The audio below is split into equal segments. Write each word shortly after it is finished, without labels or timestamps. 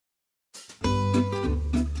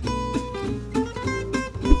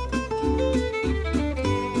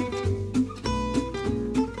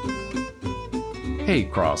Hey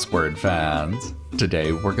crossword fans!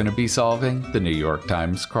 Today we're going to be solving the New York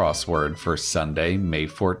Times crossword for Sunday, May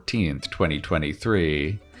 14th,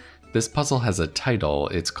 2023. This puzzle has a title.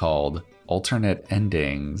 It's called Alternate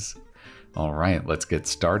Endings. Alright, let's get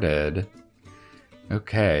started.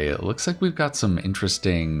 Okay, it looks like we've got some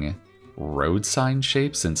interesting road sign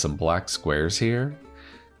shapes and some black squares here.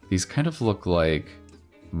 These kind of look like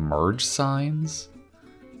merge signs.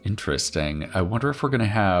 Interesting. I wonder if we're going to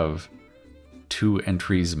have two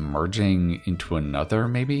entries merging into another,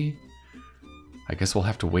 maybe? I guess we'll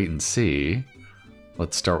have to wait and see.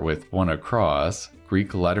 Let's start with one across.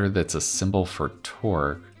 Greek letter that's a symbol for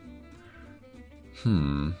torque.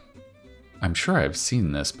 I'm sure I've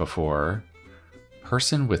seen this before.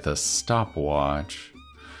 Person with a stopwatch.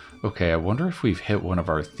 Okay, I wonder if we've hit one of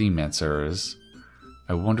our theme answers.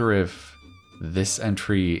 I wonder if this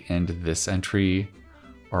entry and this entry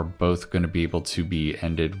are both going to be able to be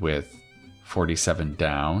ended with 47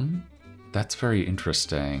 down. That's very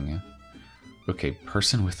interesting. Okay,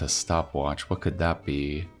 person with a stopwatch. What could that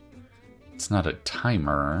be? It's not a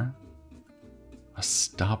timer. A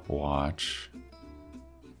stopwatch.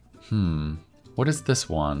 What is this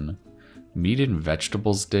one? Meat and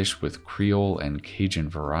vegetables dish with Creole and Cajun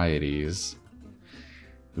varieties.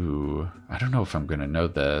 Ooh, I don't know if I'm gonna know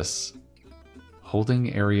this.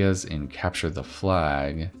 Holding areas in Capture the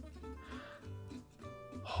Flag.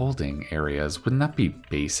 Holding areas, wouldn't that be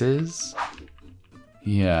bases?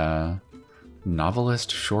 Yeah. Novelist,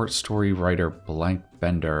 short story writer, Blank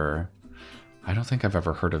Bender. I don't think I've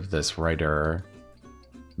ever heard of this writer.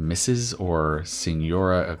 Mrs. or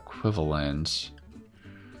Senora equivalent.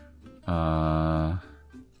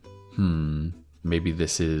 Maybe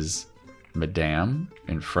this is Madame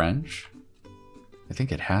in French? I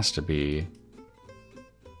think it has to be.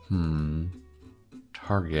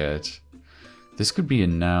 Target. This could be a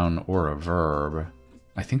noun or a verb.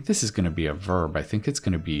 I think this is going to be a verb. I think it's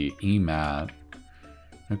going to be emat.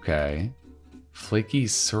 Okay. Flaky,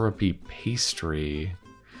 syrupy pastry.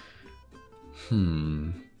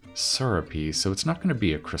 Syrupy. So it's not going to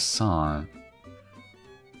be a croissant.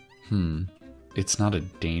 It's not a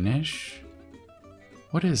Danish?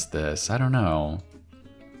 What is this? I don't know.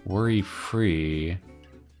 Worry-free.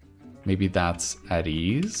 Maybe that's at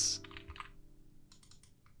ease?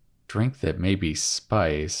 Drink that may be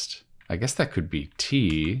spiced. I guess that could be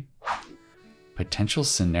tea. Potential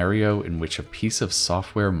scenario in which a piece of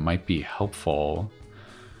software might be helpful.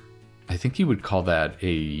 I think you would call that a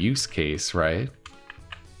use case, right?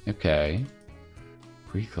 Okay.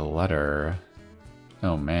 Greek letter.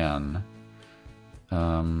 Oh man.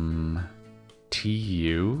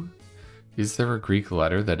 TU? Is there a Greek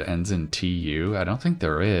letter that ends in TU? I don't think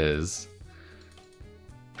there is.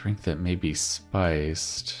 Drink that may be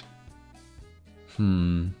spiced.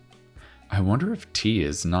 I wonder if T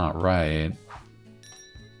is not right.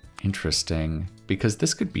 Interesting. Because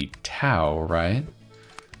this could be tau, right?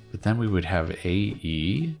 But then we would have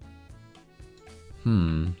AE.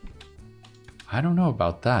 I don't know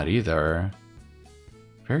about that either.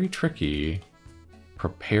 Very tricky.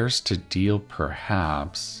 Prepares to deal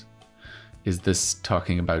perhaps. Is this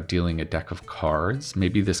talking about dealing a deck of cards?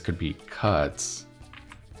 Maybe this could be cuts.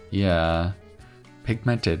 Yeah.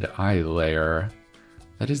 Pigmented eye layer.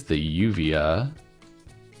 That is the uvea.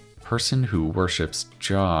 Person who worships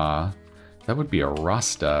jaw. That would be a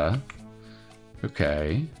rasta.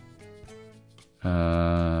 Okay.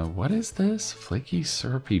 What is this? Flaky,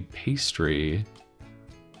 syrupy pastry.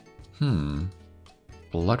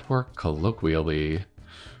 Bloodwork colloquially.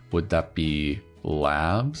 Would that be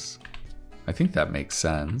labs? I think that makes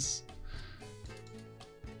sense.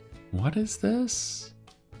 What is this?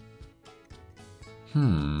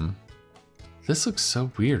 This looks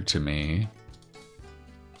so weird to me.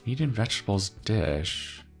 Meat and vegetables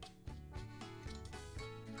dish.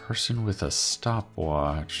 Person with a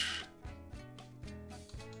stopwatch.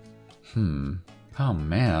 Oh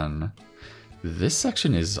man. This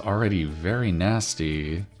section is already very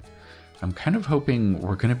nasty. I'm kind of hoping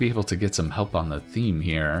we're going to be able to get some help on the theme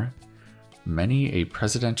here. Many a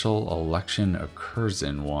presidential election occurs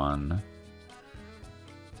in one.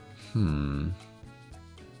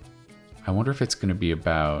 I wonder if it's going to be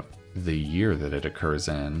about the year that it occurs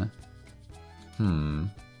in.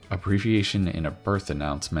 Abbreviation in a birth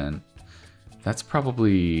announcement. That's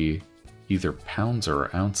probably either pounds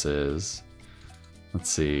or ounces.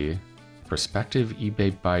 Let's see. Prospective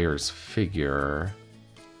eBay buyer's figure.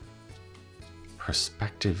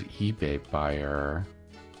 Prospective eBay buyer.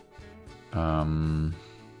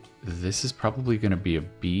 This is probably going to be a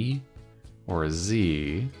B or a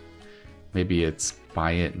Z. Maybe it's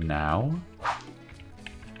buy it now?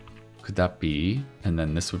 Could that be? And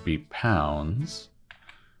then this would be pounds.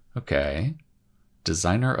 Okay.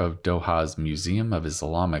 Designer of Doha's Museum of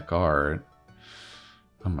Islamic Art.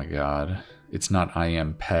 Oh my god. It's not I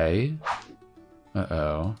am pay.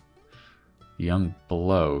 Uh-oh. Young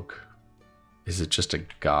bloke. Is it just a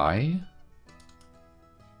guy?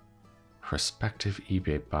 Prospective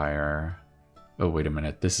eBay buyer. Oh, wait a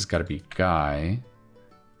minute. This has got to be guy.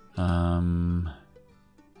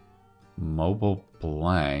 Mobile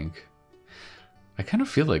blank. I kind of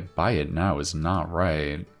feel like buy it now is not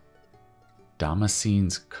right.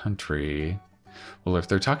 Damascene's country. Well, if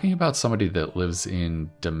they're talking about somebody that lives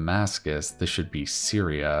in Damascus, this should be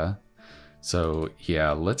Syria. So,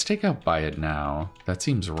 yeah, let's take out buy it now. That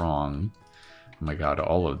seems wrong. Oh my god,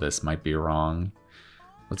 all of this might be wrong.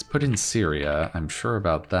 Let's put in Syria. I'm sure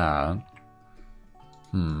about that.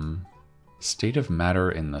 State of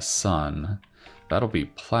matter in the sun. That'll be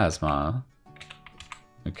plasma.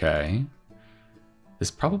 Okay.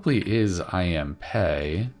 This probably is I am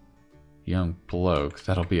pay. Young bloke.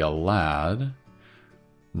 That'll be a lad.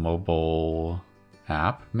 Mobile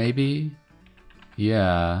app, maybe?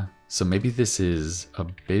 Yeah. So maybe this is a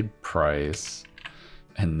bid price.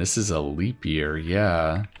 And this is a leap year.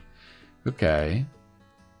 Yeah. Okay.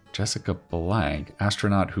 Jessica Blank,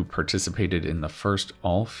 astronaut who participated in the first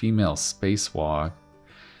all-female spacewalk.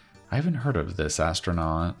 I haven't heard of this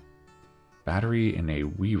astronaut. Battery in a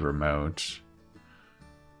Wii remote.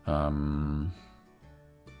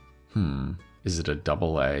 Is it a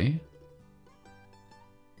AA?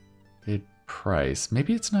 Bid price.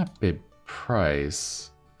 Maybe it's not bid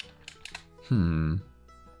price.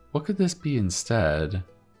 What could this be instead?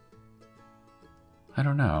 I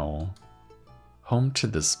don't know. Home to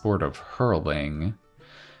the sport of hurling.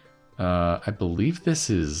 I believe this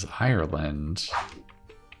is Ireland.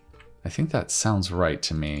 I think that sounds right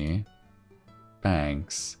to me.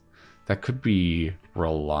 Banks. That could be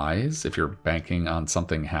relies if you're banking on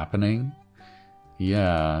something happening.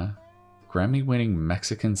 Yeah. Grammy-winning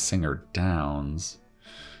Mexican singer Downs.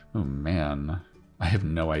 Oh man, I have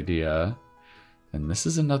no idea. And this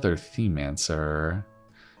is another theme answer.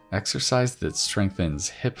 Exercise that strengthens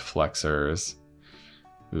hip flexors.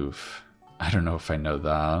 Oof, I don't know if I know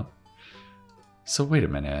that. So wait a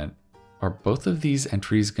minute. Are both of these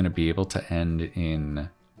entries going to be able to end in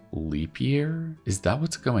leap year? Is that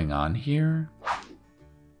what's going on here?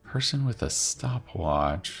 Person with a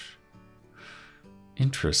stopwatch.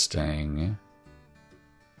 Interesting.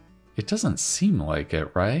 It doesn't seem like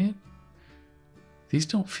it, right? These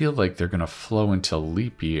don't feel like they're going to flow into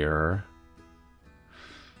leap year.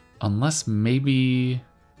 Unless maybe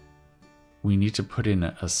we need to put in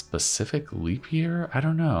a specific leap year? I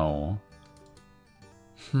don't know.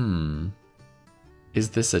 Is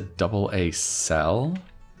this a AA sell?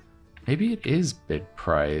 Maybe it is bid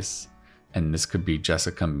price. And this could be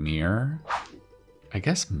Jessica Meir? I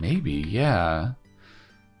guess maybe, yeah.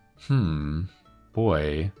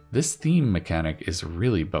 Boy, this theme mechanic is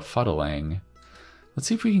really befuddling. Let's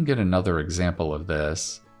see if we can get another example of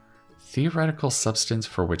this. Theoretical substance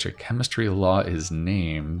for which a chemistry law is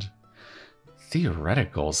named.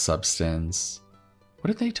 Theoretical substance?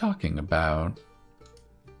 What are they talking about?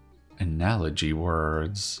 Analogy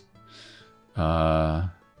words.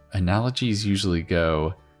 Analogies usually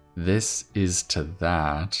go, this is to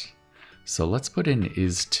that. So let's put in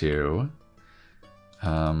is to.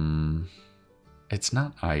 It's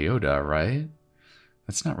not iota, right?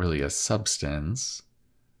 That's not really a substance.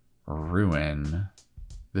 Ruin.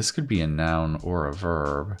 This could be a noun or a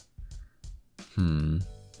verb.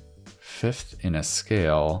 Fifth in a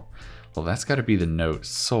scale. Well, that's got to be the note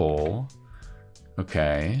sol.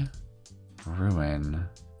 Okay. Ruin.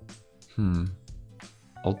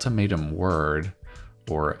 Ultimatum word.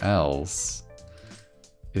 Or else.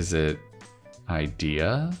 Is it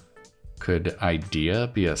idea? Could idea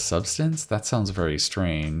be a substance? That sounds very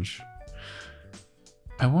strange.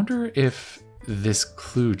 I wonder if this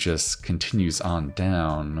clue just continues on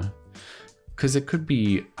down. Because it could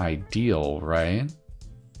be ideal, right?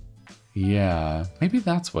 Yeah, maybe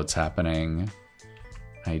that's what's happening.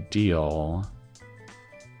 Ideal.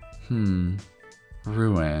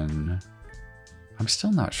 Ruin. I'm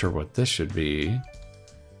still not sure what this should be.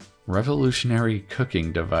 Revolutionary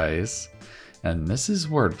cooking device. And this is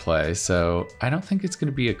wordplay, so I don't think it's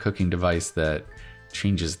going to be a cooking device that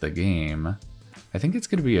changes the game. I think it's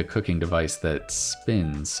going to be a cooking device that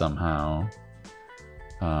spins somehow.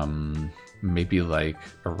 Maybe like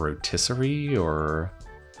a rotisserie or...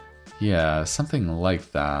 yeah, something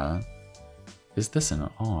like that. Is this an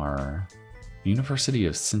R? University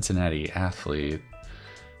of Cincinnati athlete.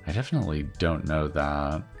 I definitely don't know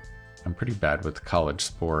that. I'm pretty bad with college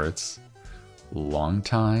sports. Long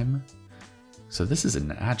time. So this is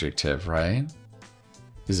an adjective, right?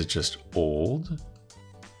 Is it just old?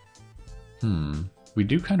 We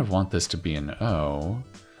do kind of want this to be an O.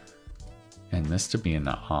 And this to be an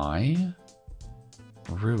I.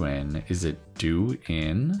 Ruin. Is it due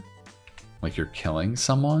in? Like you're killing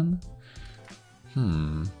someone?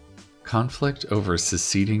 Conflict over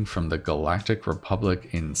seceding from the Galactic Republic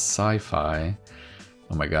in sci-fi.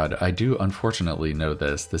 Oh my god, I do unfortunately know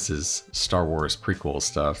this. This is Star Wars prequel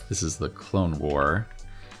stuff. This is the Clone War.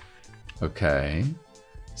 Okay.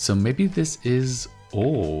 So maybe this is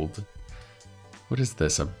old. What is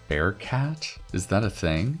this, a bear cat? Is that a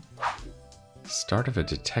thing? Start of a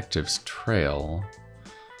detective's trail.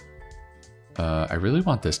 I really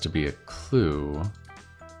want this to be a clue.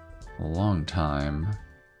 A long time.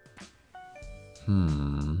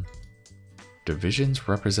 Divisions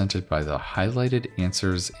represented by the highlighted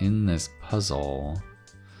answers in this puzzle.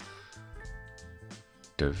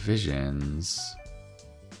 Divisions.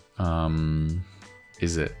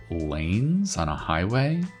 Is it lanes on a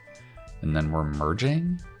highway? And then we're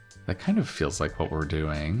merging? That kind of feels like what we're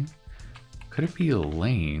doing. Could it be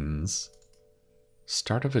lanes?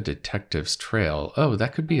 Start of a detective's trail. Oh,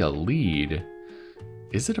 that could be a lead.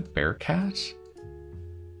 Is it a bear cat?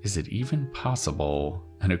 Is it even possible?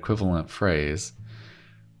 An equivalent phrase.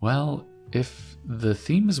 Well, if the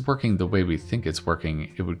theme is working the way we think it's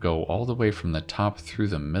working, it would go all the way from the top through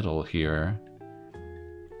the middle here.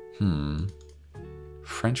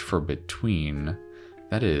 French for between.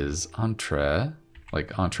 That is entre, like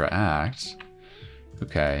entr'acte.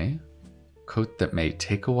 Okay. Coat that may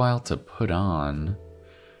take a while to put on.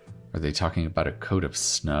 Are they talking about a coat of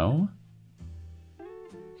snow?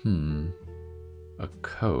 A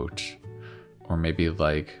coat. Or maybe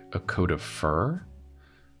like a coat of fur?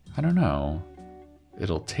 I don't know.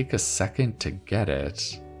 It'll take a second to get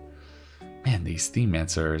it. Man, these theme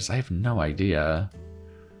answers, I have no idea.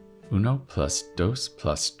 Uno plus dos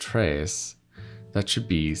plus tres. That should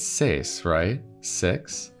be seis, right?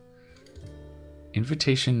 6?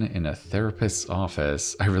 Invitation in a therapist's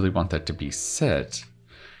office. I really want that to be sit.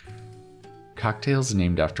 Cocktails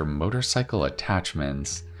named after motorcycle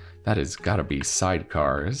attachments. That has gotta be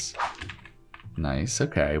sidecars. Nice,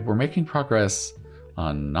 okay. We're making progress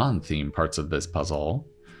on non-theme parts of this puzzle.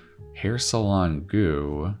 Hair salon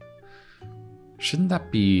goo. Shouldn't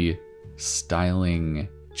that be styling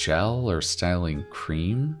gel or styling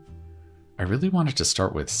cream? I really wanted to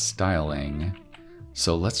start with styling.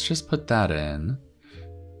 So let's just put that in.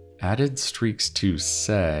 Added streaks to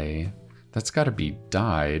say. That's gotta be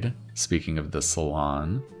dyed, speaking of the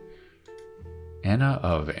salon. Anna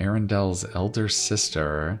of Arendelle's elder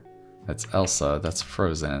sister. That's Elsa, that's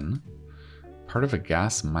Frozen. Part of a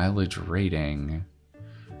gas mileage rating.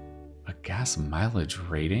 A gas mileage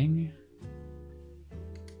rating?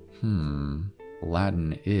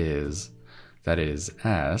 Latin is. That is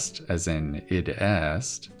est, as in id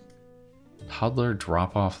est. Toddler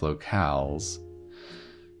drop-off locales.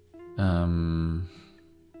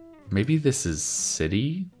 Maybe this is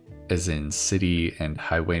city, as in city and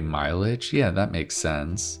highway mileage. Yeah, that makes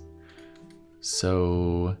sense.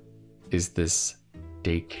 So, is this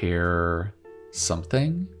daycare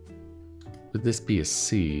something? Would this be a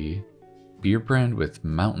C? Beer brand with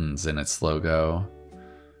mountains in its logo.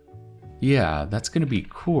 Yeah, that's gonna be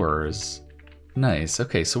Coors. Nice.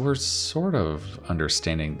 Okay, so we're sort of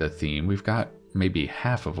understanding the theme. We've got maybe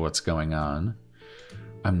half of what's going on.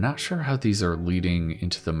 I'm not sure how these are leading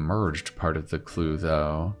into the merged part of the clue,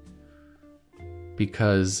 though.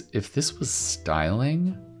 Because if this was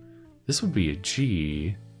styling, this would be a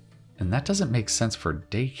G, and that doesn't make sense for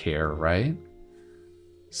daycare, right?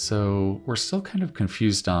 So we're still kind of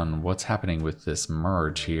confused on what's happening with this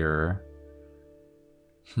merge here.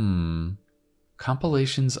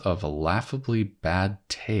 Compilations of laughably bad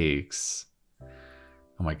takes.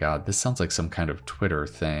 Oh my god, this sounds like some kind of Twitter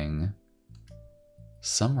thing.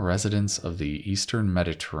 Some residents of the Eastern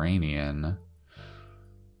Mediterranean.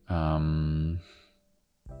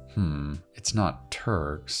 It's not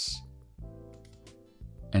Turks.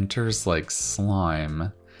 Enters like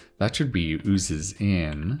slime. That should be oozes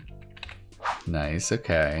in. Nice,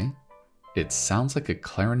 okay. It sounds like a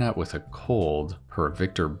clarinet with a cold, per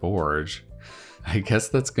Victor Borge. I guess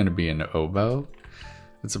that's going to be an oboe.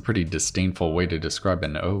 It's a pretty disdainful way to describe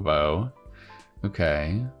an oboe.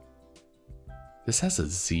 Okay. This has a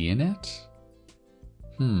Z in it?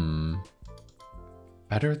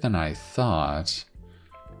 Better than I thought.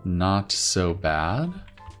 Not so bad?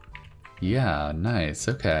 Yeah, nice,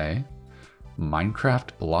 okay.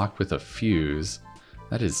 Minecraft block with a fuse.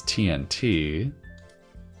 That is TNT.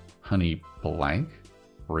 honey blank,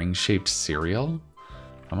 ring-shaped cereal.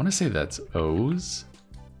 I want to say that's O's.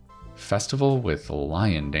 Festival with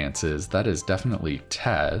lion dances. That is definitely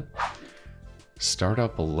Tet.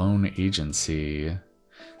 Startup loan agency.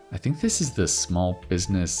 I think this is the Small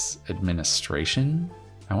Business Administration.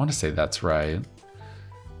 I want to say that's right.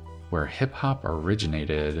 Where hip hop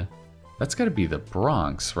originated. That's got to be the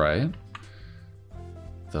Bronx, right?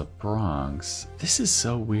 The Bronx. This is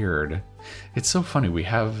so weird. It's so funny. We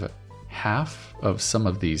have half of some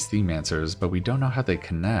of these theme answers, but we don't know how they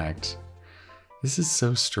connect. This is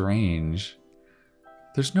so strange.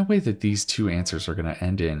 There's no way that these two answers are going to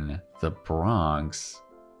end in the Bronx.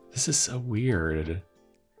 This is so weird.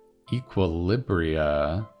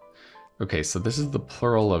 Equilibria. Okay, so this is the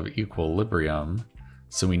plural of equilibrium.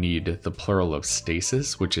 So we need the plural of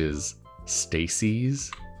stasis, which is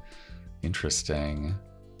Stacy's. Interesting.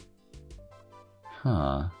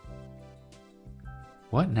 Huh.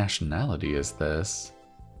 What nationality is this?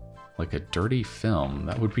 Like a dirty film.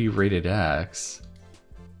 That would be rated X.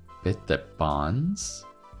 Bit that bonds?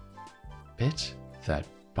 Bit that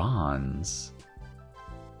bonds.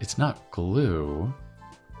 It's not glue.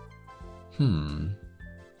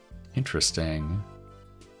 Interesting.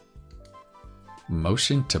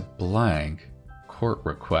 Motion to blank. Court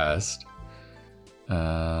request.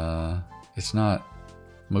 It's not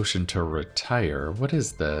motion to retire. What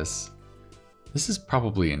is this? This is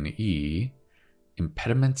probably an E.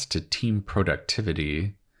 Impediments to team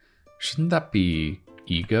productivity. Shouldn't that be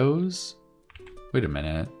egos? Wait a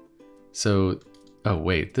minute. So, oh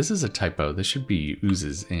wait, this is a typo. This should be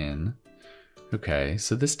oozes in. Okay,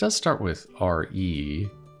 so this does start with R-E.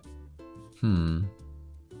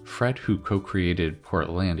 Fred, who co-created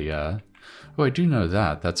Portlandia. Oh, I do know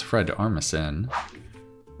that. That's Fred Armisen.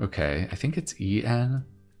 Okay, I think it's E-N.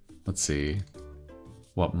 Let's see.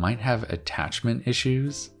 What might have attachment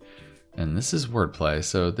issues? And this is wordplay,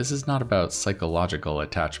 so this is not about psychological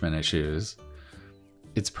attachment issues.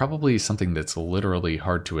 It's probably something that's literally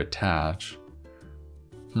hard to attach.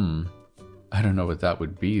 I don't know what that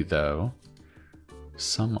would be, though.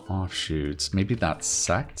 Some offshoots. Maybe that's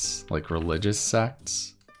sects? Like religious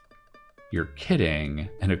sects? You're kidding.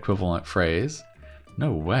 An equivalent phrase?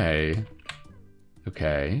 No way.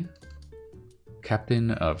 Okay.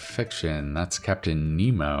 Captain of Fiction. That's Captain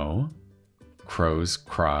Nemo. Crows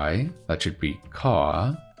cry. That should be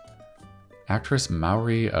caw. Actress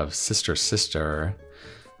Maori of Sister Sister.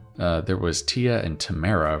 There was Tia and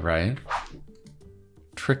Tamara, right?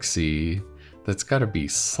 Trixie. That's gotta be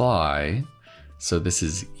Sly. So this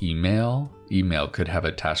is email. Email could have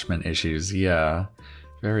attachment issues. Yeah.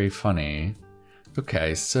 Very funny.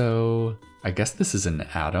 Okay, so I guess this is an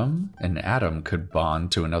atom. An atom could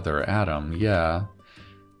bond to another atom. Yeah.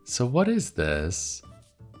 So what is this?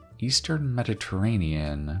 Eastern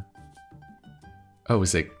Mediterranean. Oh,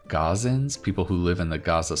 is it Gazans? People who live in the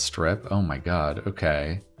Gaza Strip? Oh my god,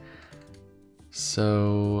 okay.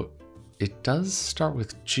 So it does start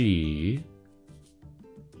with G.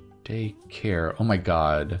 Daycare. Oh my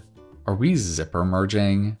god. Are we zipper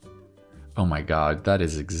merging? Oh my god, that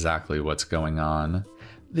is exactly what's going on.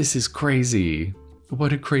 This is crazy.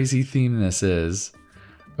 What a crazy theme this is.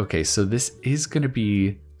 Okay, so this is going to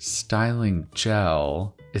be styling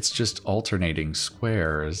gel. It's just alternating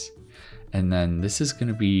squares. And then this is going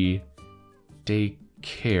to be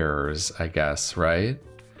daycares, I guess, right?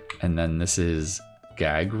 And then this is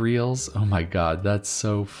gag reels. Oh my god, that's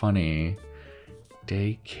so funny.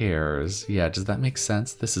 Daycares. Yeah, does that make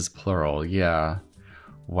sense? This is plural. Yeah.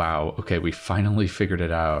 Wow. Okay, we finally figured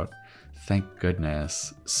it out. Thank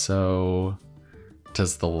goodness. So,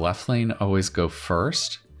 does the left lane always go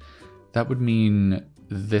first? That would mean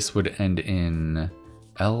this would end in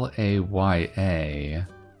L-A-Y-A.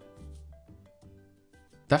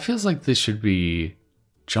 That feels like this should be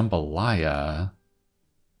jambalaya.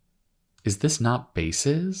 Is this not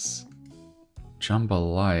bases?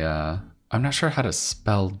 Jambalaya. I'm not sure how to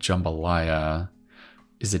spell jambalaya.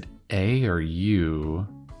 Is it A or U?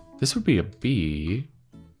 This would be a B.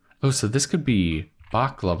 Oh, so this could be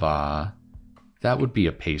baklava. That would be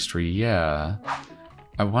a pastry, yeah.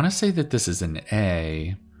 I want to say that this is an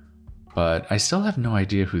A, but I still have no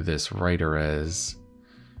idea who this writer is.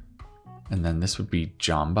 And then this would be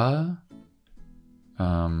jamba.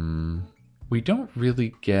 We don't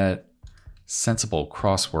really get sensible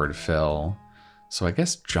crossword fill, so I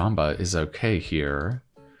guess jamba is okay here.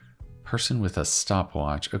 Person with a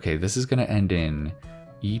stopwatch. Okay, this is going to end in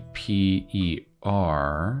E-P-E-R.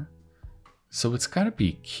 So it's got to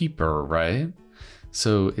be keeper, right?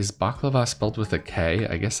 So is baklava spelled with a K?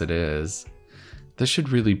 I guess it is. This should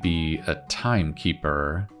really be a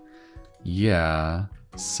timekeeper. Yeah.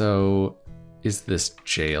 So, is this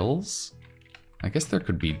jails? I guess there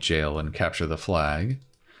could be jail and capture the flag.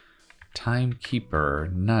 Timekeeper,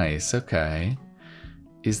 nice, okay.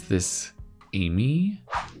 Is this Amy?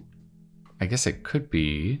 I guess it could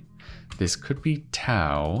be. This could be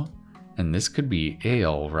Tao, and this could be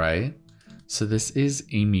Ale, right? So this is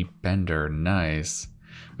Amy Bender, nice.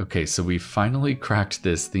 Okay, so we finally cracked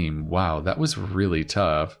this theme. Wow, that was really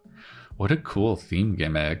tough. What a cool theme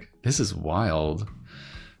gimmick. This is wild.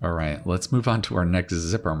 All right, let's move on to our next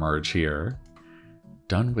zipper merge here.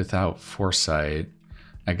 Done without foresight.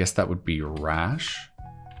 I guess that would be Rash.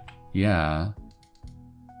 Yeah.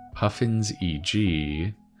 Puffins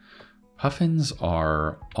EG. Puffins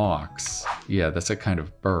are auks. Yeah, that's a kind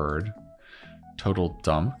of bird. Total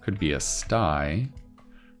dump could be a sty.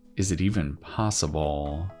 Is it even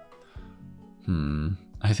possible?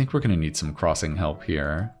 I think we're gonna need some crossing help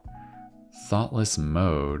here. Thoughtless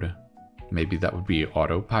mode. Maybe that would be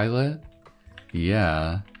autopilot?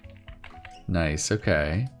 Yeah. Nice,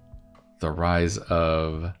 okay. The Rise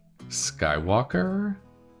of Skywalker?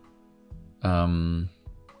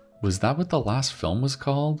 Was that what the last film was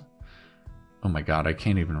called? Oh my god, I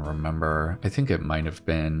can't even remember. I think it might have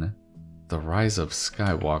been The Rise of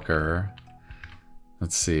Skywalker.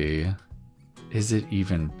 Let's see. Is it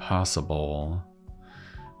even possible?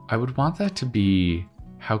 I would want that to be,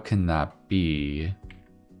 how can that be?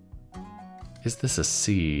 Is this a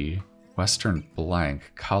C? Western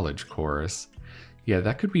blank college course. Yeah,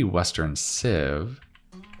 that could be Western Civ.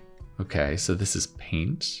 Okay, so this is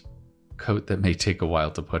paint. Coat that may take a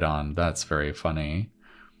while to put on. That's very funny.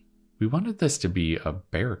 We wanted this to be a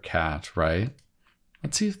bear cat, right?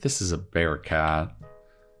 Let's see if this is a bear cat.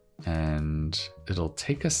 And it'll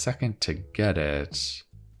take a second to get it.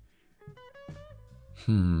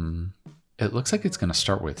 It looks like it's going to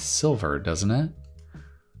start with silver, doesn't it?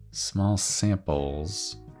 Small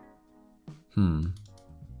samples.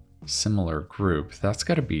 Similar group. That's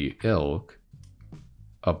got to be ilk.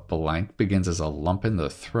 A blank begins as a lump in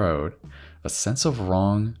the throat. A sense of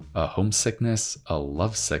wrong. A homesickness. A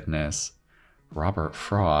lovesickness. Robert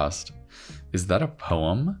Frost. Is that a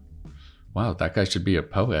poem? Wow, that guy should be a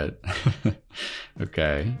poet.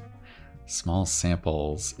 Okay. Small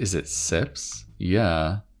samples. Is it sips?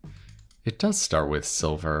 Yeah. It does start with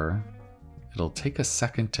silver. It'll take a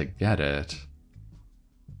second to get it.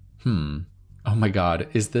 Oh my god,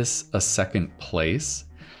 is this a second place?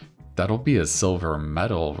 That'll be a silver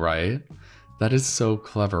medal, right? That is so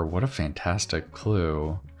clever. What a fantastic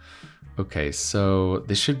clue. Okay, so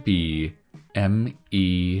this should be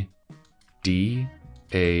MEDAL.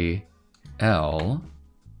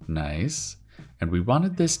 Nice. And we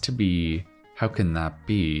wanted this to be, how can that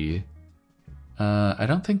be? I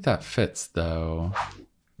don't think that fits though.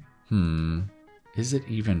 Is it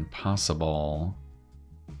even possible?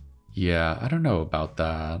 Yeah, I don't know about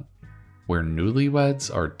that. Where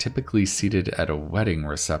newlyweds are typically seated at a wedding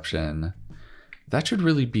reception. That should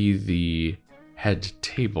really be the head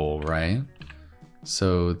table, right?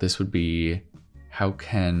 So this would be, how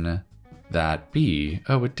can that be?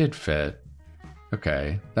 Oh, it did fit.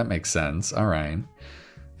 Okay, that makes sense. All right.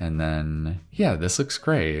 And then, yeah, this looks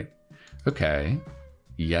great. Okay.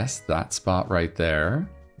 Yes, that spot right there.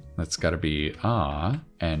 That's got to be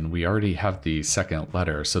and we already have the second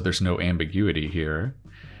letter, so there's no ambiguity here.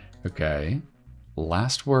 Okay.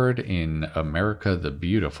 Last word in America the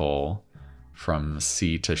Beautiful, from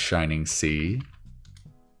sea to shining sea.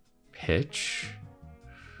 Pitch.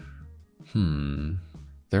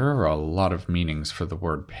 There are a lot of meanings for the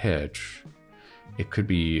word pitch. It could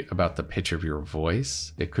be about the pitch of your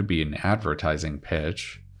voice. It could be an advertising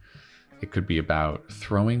pitch. It could be about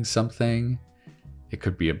throwing something. It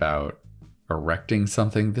could be about erecting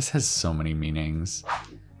something. This has so many meanings.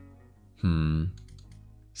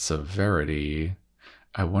 Severity.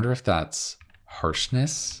 I wonder if that's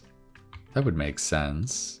harshness? That would make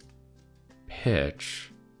sense.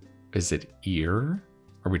 Pitch. Is it ear?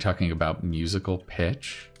 Are we talking about musical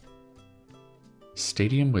pitch?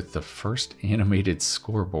 Stadium with the first animated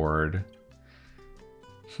scoreboard.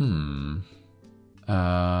 I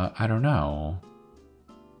don't know.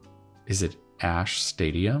 Is it Ash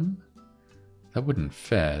Stadium? That wouldn't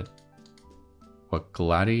fit. What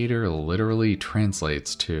gladiator literally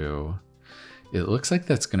translates to. It looks like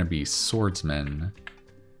that's going to be swordsman.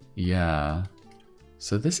 Yeah.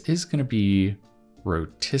 So this is going to be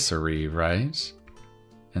rotisserie, right?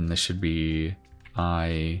 And this should be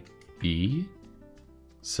IE.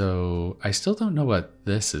 So I still don't know what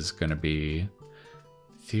this is going to be.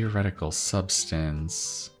 Theoretical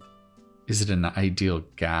substance. Is it an ideal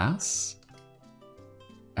gas?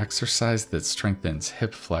 Exercise that strengthens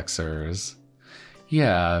hip flexors.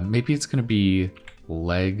 Yeah, maybe it's going to be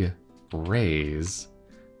leg raise.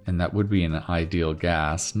 And that would be an ideal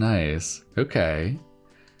gas. Nice. Okay.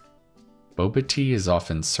 Boba tea is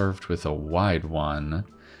often served with a wide one.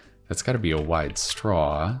 That's got to be a wide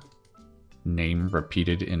straw. Name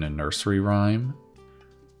repeated in a nursery rhyme.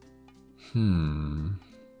 A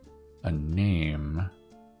name.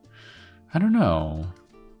 I don't know.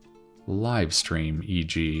 Live stream,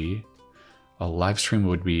 e.g. A live stream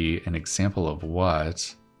would be an example of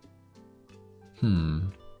what?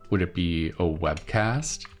 Would it be a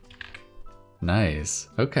webcast? Nice.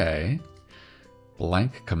 Okay.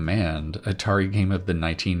 Blank Command, Atari game of the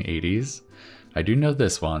 1980s. I do know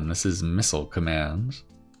this one. This is Missile Command.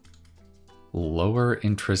 Lower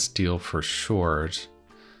interest deal for short.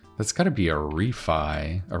 That's got to be a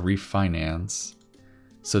refi, a refinance.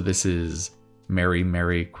 So this is Mary,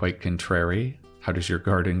 Mary, quite contrary. How does your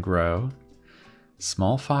garden grow?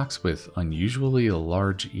 Small fox with unusually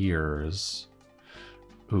large ears.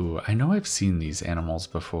 Ooh, I know I've seen these animals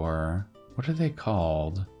before. What are they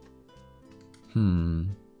called?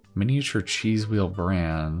 Miniature cheese wheel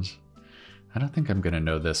brand. I don't think I'm gonna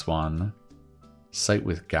know this one. Site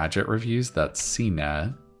with gadget reviews, that's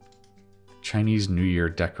CNET. Chinese New Year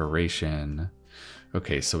decoration.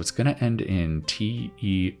 Okay, so it's gonna end in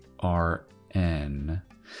TERN.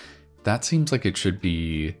 That seems like it should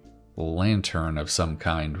be lantern of some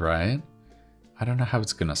kind, right? I don't know how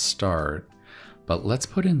it's gonna start, but let's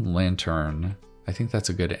put in lantern. I think that's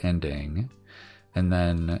a good ending. And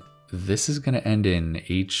then this is gonna end in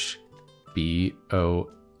HBOX.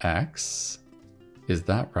 Is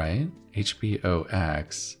that right?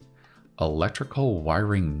 HBOX. Electrical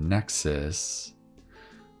wiring nexus.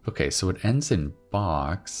 Okay, so it ends in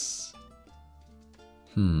box.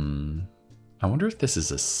 I wonder if this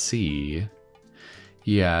is a C.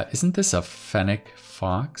 Yeah, isn't this a fennec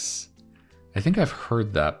fox? I think I've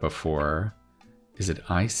heard that before. Is it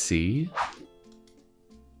IC?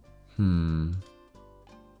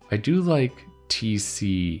 I do like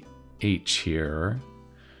TCH here.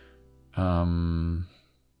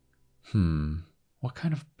 What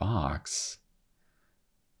kind of box?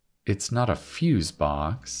 It's not a fuse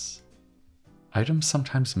box. Item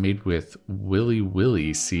sometimes made with Willy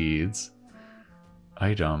Willy seeds.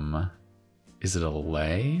 Item. Is it a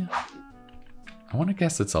lay? I want to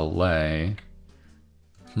guess it's a lay.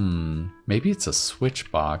 Maybe it's a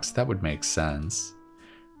switch box. That would make sense.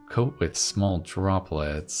 Coat with small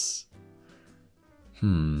droplets.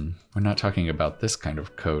 We're not talking about this kind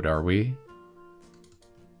of coat, are we?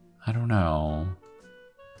 I don't know.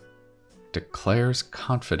 Declares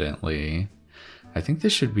confidently. I think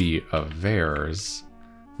this should be a Vares.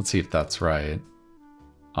 Let's see if that's right.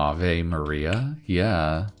 Ave Maria?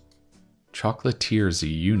 Yeah. Chocolatiers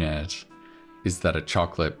unit. Is that a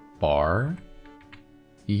chocolate bar?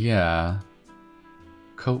 Yeah.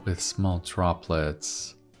 Coat with small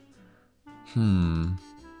droplets.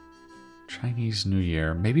 Chinese New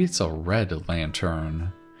Year. Maybe it's a red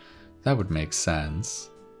lantern. That would make sense.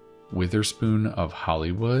 Witherspoon of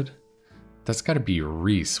Hollywood? That's got to be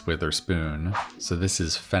Reese Witherspoon. So this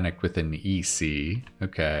is fennec with an EC.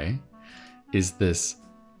 Okay. Is this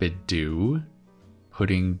bedew?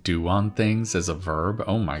 Putting dew on things as a verb?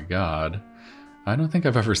 Oh my god. I don't think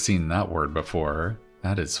I've ever seen that word before.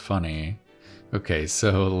 That is funny. Okay,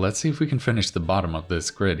 so let's see if we can finish the bottom of this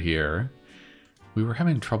grid here. We were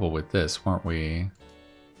having trouble with this, weren't we?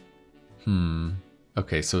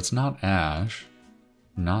 Okay, so it's not ash.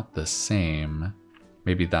 Not the same.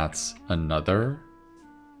 Maybe that's another?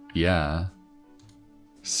 Yeah.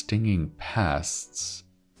 Stinging pests.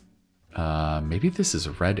 Maybe this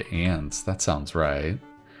is red ants. That sounds right.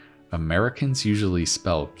 Americans usually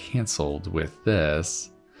spell canceled with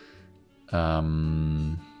this. Wait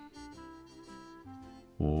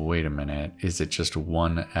a minute. Is it just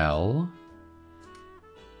one L?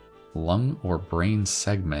 Lung or brain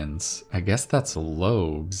segments. I guess that's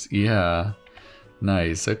lobes. Yeah.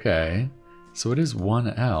 Nice. Okay. So it is one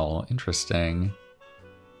L. Interesting.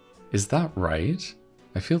 Is that right?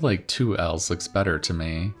 I feel like two L's looks better to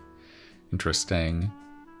me. Interesting.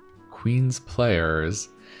 Queens players.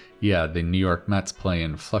 Yeah, the New York Mets play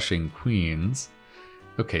in Flushing, Queens.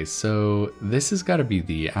 Okay, so this has got to be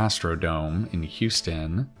the Astrodome in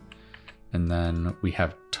Houston. And then we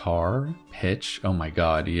have tar, pitch. Oh my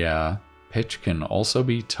god, yeah. Pitch can also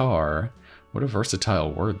be tar. What a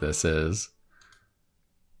versatile word this is.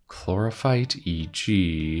 Chlorophyte,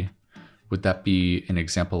 e.g. Would that be an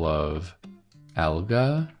example of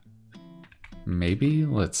alga? Maybe?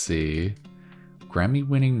 Let's see.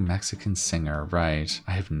 Grammy-winning Mexican singer, right.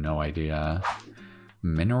 I have no idea.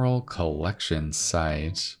 Mineral collection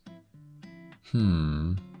site.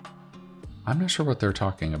 I'm not sure what they're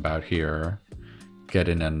talking about here. Get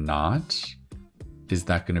in a knot? Is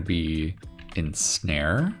that going to be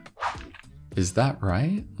ensnare? Is that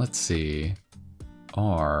right? Let's see.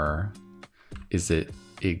 R. Is it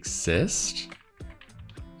exist?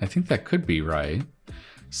 I think that could be right.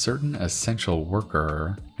 Certain essential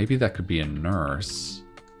worker. Maybe that could be a nurse.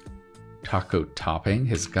 Taco topping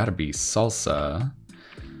has got to be salsa.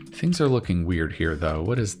 Things are looking weird here though.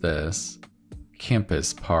 What is this?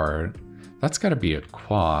 Campus part. That's got to be a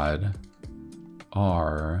quad.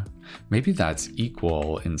 R. Maybe that's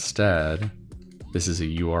equal instead. This is a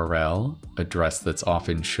URL, address that's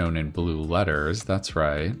often shown in blue letters. That's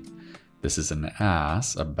right. This is an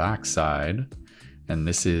ass, a backside. And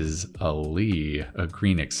this is a lee, a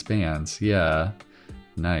green expanse. Yeah.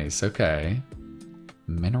 Nice. Okay.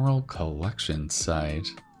 Mineral collection site.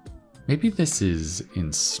 Maybe this is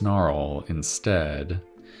in snarl instead.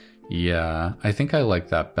 Yeah, I think I like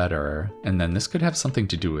that better. And then this could have something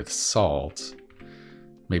to do with salt.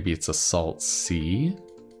 Maybe it's a salt sea.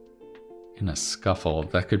 In a scuffle,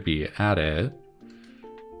 that could be at it.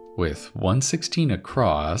 With 116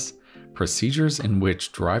 across, procedures in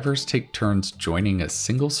which drivers take turns joining a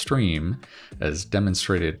single stream, as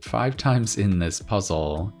demonstrated 5 times in this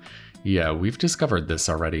puzzle. Yeah, we've discovered this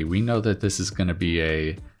already. We know that this is going to be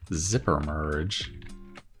a zipper merge.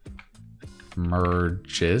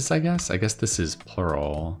 Merges, I guess? I guess this is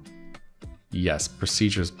plural. Yes,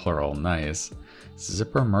 procedures plural. Nice.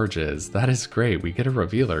 Zipper merges. That is great. We get a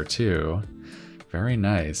revealer too. Very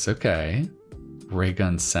nice. Okay. Ray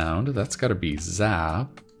gun sound. That's got to be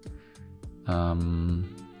zap.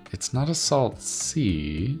 It's not a salt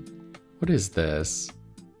sea. What is this?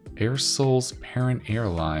 Air Soul's parent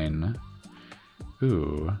airline.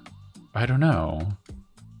 Ooh. I don't know.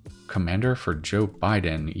 Commander for Joe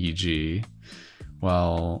Biden, e.g.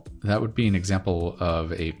 Well, that would be an example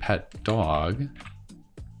of a pet dog.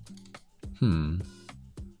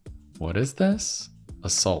 What is this? A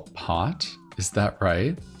salt pot? Is that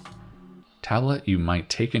right? Tablet you might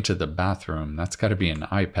take into the bathroom. That's got to be an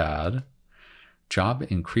iPad. Job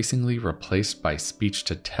increasingly replaced by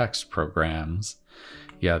speech-to-text programs.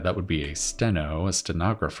 Yeah, that would be a steno, a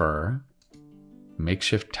stenographer.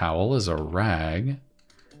 Makeshift towel is a rag.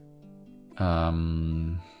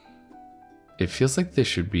 It feels like this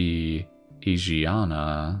should be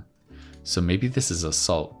Asiana. So maybe this is a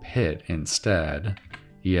salt pit instead.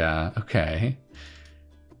 Yeah, okay.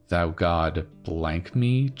 Thou God blank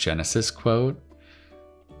me, Genesis quote.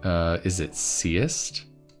 Is it seist?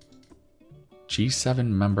 G7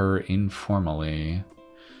 member informally.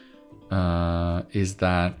 Is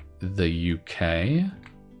that the UK?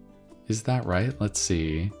 Is that right? Let's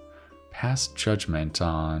see. Pass judgment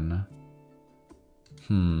on...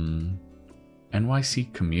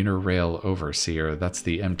 NYC Commuter Rail Overseer. That's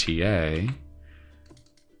the MTA.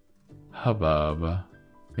 Hubbub.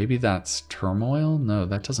 Maybe that's turmoil? No,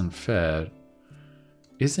 that doesn't fit.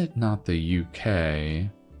 Is it not the UK?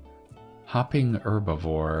 Hopping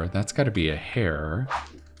herbivore. That's got to be a hare.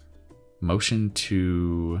 Motion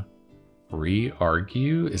to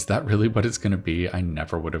re-argue? Is that really what it's going to be? I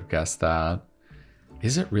never would have guessed that.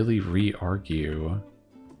 Is it really re-argue?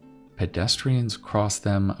 Pedestrians cross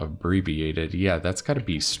them abbreviated. Yeah, that's got to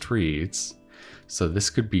be streets. So this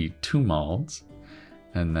could be tumult.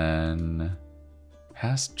 And then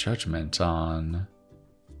pass judgment on...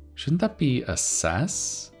 Shouldn't that be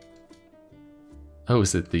assess? Oh,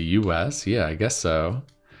 is it the US? Yeah, I guess so.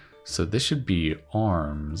 So this should be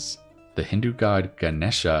arms. The Hindu god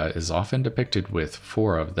Ganesha is often depicted with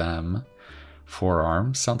 4 of them. 4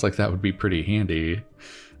 arms? Sounds like that would be pretty handy.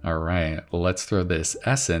 All right, let's throw this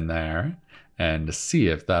S in there and see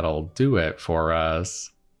if that'll do it for us.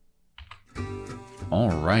 All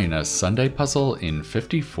right, a Sunday puzzle in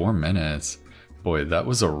 54 minutes. Boy, that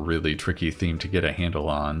was a really tricky theme to get a handle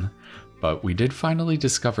on. But we did finally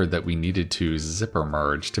discover that we needed to zipper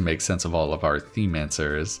merge to make sense of all of our theme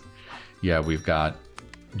answers. Yeah, we've got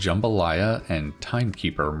jambalaya and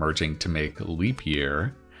timekeeper merging to make leap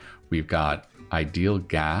year. We've got ideal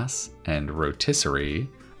gas and rotisserie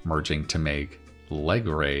merging to make leg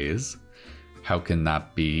raise. How can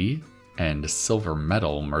that be? And silver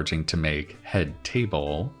metal merging to make head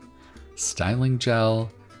table. Styling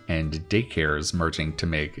gel and daycares merging to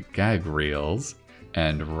make gag reels.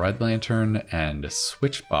 And red lantern and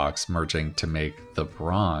switchbox merging to make the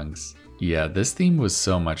Bronx. Yeah, this theme was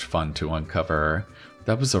so much fun to uncover.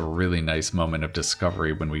 That was a really nice moment of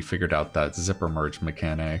discovery when we figured out that zipper merge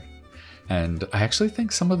mechanic. And I actually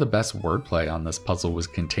think some of the best wordplay on this puzzle was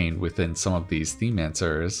contained within some of these theme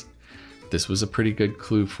answers. This was a pretty good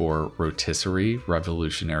clue for rotisserie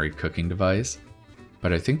revolutionary cooking device,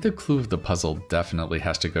 but I think the clue of the puzzle definitely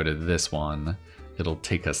has to go to this one. It'll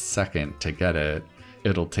take a second to get it.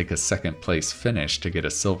 It'll take a second place finish to get a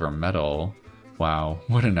silver medal. Wow,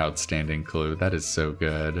 what an outstanding clue. That is so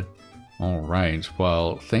good. Alright,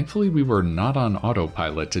 well, thankfully we were not on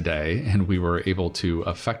autopilot today, and we were able to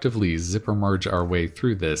effectively zipper merge our way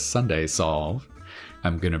through this Sunday solve.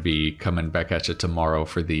 I'm gonna be coming back at you tomorrow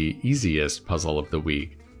for the easiest puzzle of the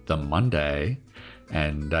week, the Monday,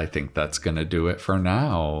 and I think that's gonna do it for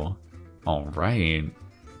now. Alright,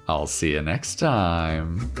 I'll see you next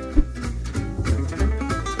time.